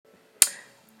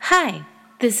Hi,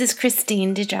 this is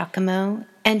Christine DiGiacomo,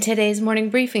 and today's morning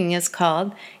briefing is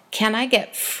called, Can I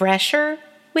Get Fresher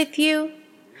with You?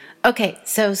 Okay,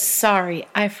 so sorry,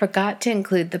 I forgot to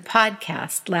include the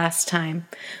podcast last time,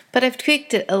 but I've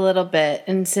tweaked it a little bit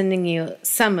in sending you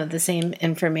some of the same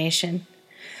information.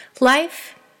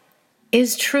 Life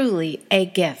is truly a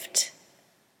gift.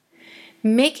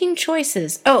 Making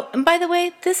choices. Oh, and by the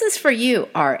way, this is for you,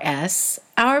 RS.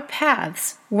 Our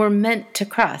paths were meant to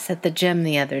cross at the gym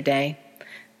the other day.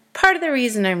 Part of the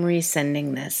reason I'm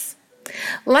resending this.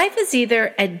 Life is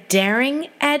either a daring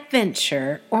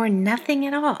adventure or nothing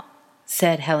at all,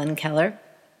 said Helen Keller.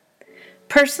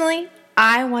 Personally,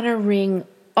 I want to wring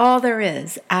all there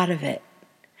is out of it.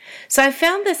 So I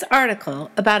found this article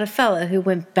about a fellow who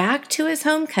went back to his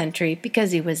home country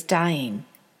because he was dying,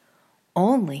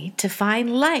 only to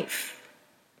find life.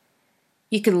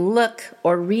 You can look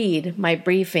or read my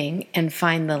briefing and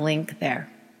find the link there.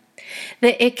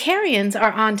 The Icarians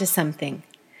are onto something.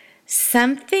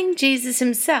 Something Jesus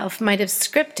himself might have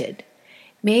scripted.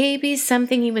 Maybe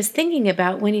something he was thinking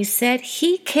about when he said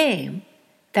he came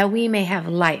that we may have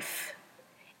life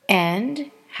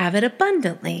and have it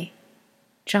abundantly.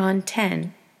 John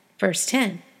 10, verse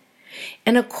 10.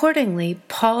 And accordingly,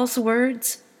 Paul's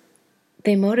words,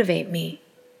 they motivate me.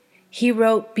 He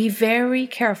wrote, Be very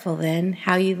careful then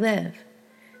how you live,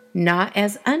 not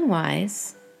as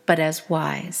unwise, but as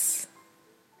wise.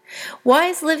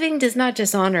 Wise living does not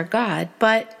just honor God,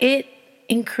 but it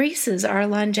increases our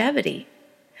longevity.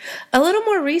 A little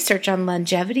more research on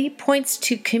longevity points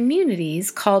to communities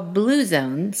called blue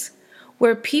zones,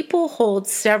 where people hold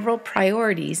several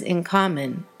priorities in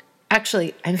common.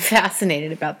 Actually, I'm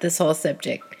fascinated about this whole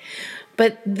subject.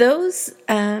 But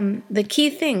the key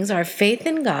things are faith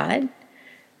in God,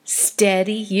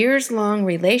 steady, years-long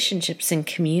relationships in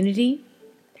community,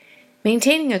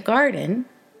 maintaining a garden,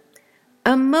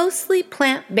 a mostly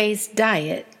plant-based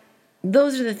diet.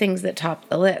 Those are the things that top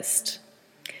the list.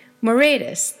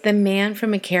 Moratus, the man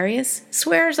from Icarius,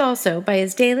 swears also by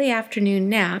his daily afternoon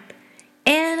nap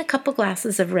and a couple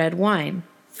glasses of red wine,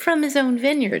 from his own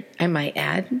vineyard, I might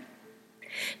add.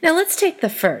 Now let's take the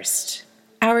first.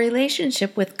 Our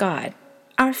relationship with God,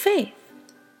 our faith.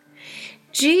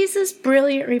 Jesus'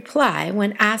 brilliant reply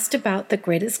when asked about the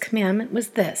greatest commandment was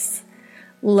this: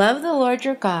 love the Lord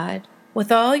your God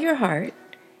with all your heart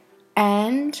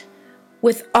and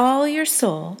with all your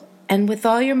soul and with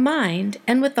all your mind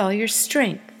and with all your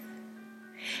strength.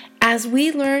 As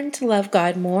we learn to love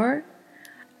God more,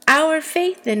 our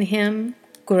faith in Him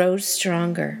grows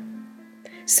stronger.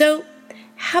 So,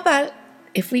 how about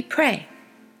if we pray?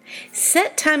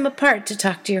 Set time apart to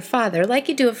talk to your Father like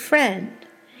you do a friend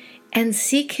and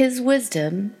seek His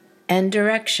wisdom and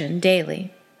direction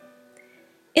daily.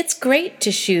 It's great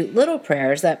to shoot little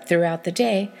prayers up throughout the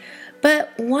day,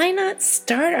 but why not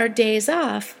start our days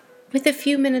off with a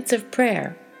few minutes of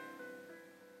prayer?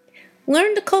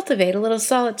 Learn to cultivate a little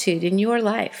solitude in your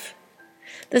life.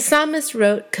 The psalmist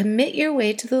wrote, Commit your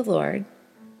way to the Lord,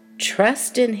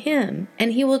 trust in Him,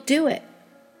 and He will do it.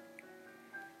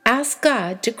 Ask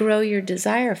God to grow your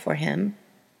desire for Him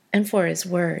and for His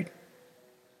Word.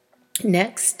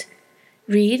 Next,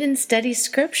 read and study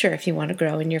Scripture if you want to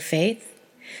grow in your faith.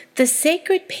 The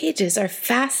sacred pages are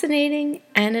fascinating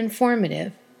and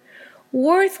informative,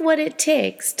 worth what it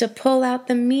takes to pull out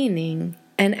the meaning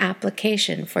and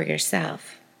application for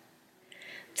yourself.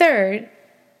 Third,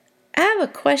 I have a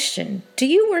question. Do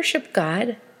you worship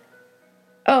God?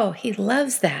 Oh, He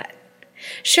loves that.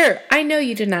 Sure, I know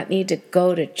you do not need to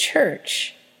go to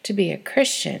church to be a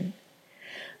Christian,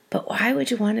 but why would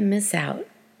you want to miss out?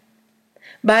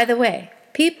 By the way,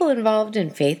 people involved in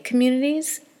faith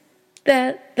communities,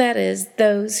 that is,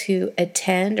 those who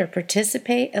attend or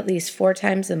participate at least 4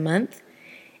 times a month,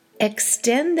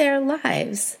 extend their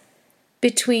lives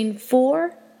between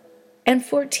 4 and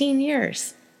 14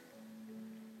 years.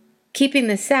 Keeping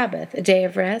the Sabbath, a day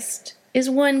of rest, is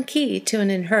one key to an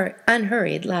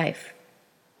unhurried life.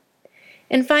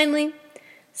 And finally,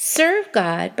 serve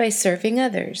God by serving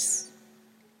others.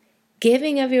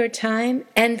 Giving of your time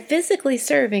and physically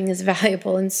serving is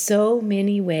valuable in so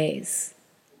many ways.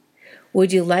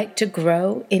 Would you like to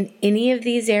grow in any of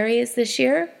these areas this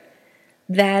year?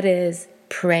 That is,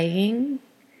 praying,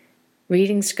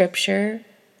 reading Scripture,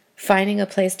 finding a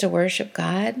place to worship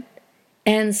God,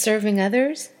 and serving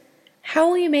others? How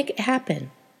will you make it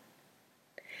happen?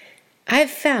 I've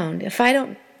found if I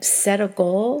don't set a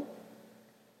goal,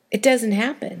 it doesn't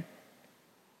happen.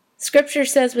 Scripture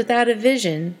says without a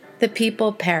vision, the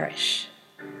people perish.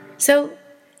 So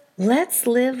let's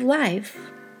live life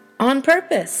on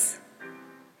purpose.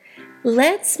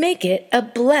 Let's make it a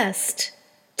blessed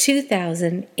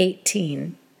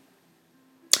 2018.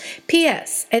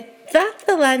 P.S. I thought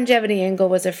the longevity angle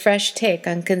was a fresh take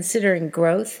on considering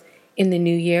growth in the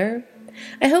new year.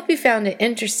 I hope you found it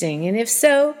interesting, and if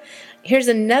so, here's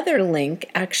another link,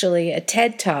 actually, a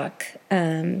TED Talk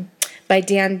by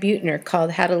Dan Buettner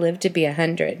called How to Live to Be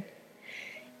 100.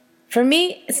 For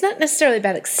me, it's not necessarily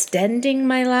about extending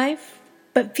my life,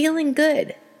 but feeling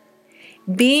good,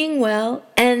 being well,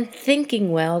 and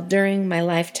thinking well during my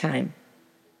lifetime.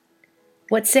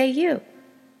 What say you?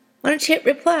 Why don't you hit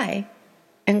reply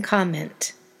and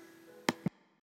comment?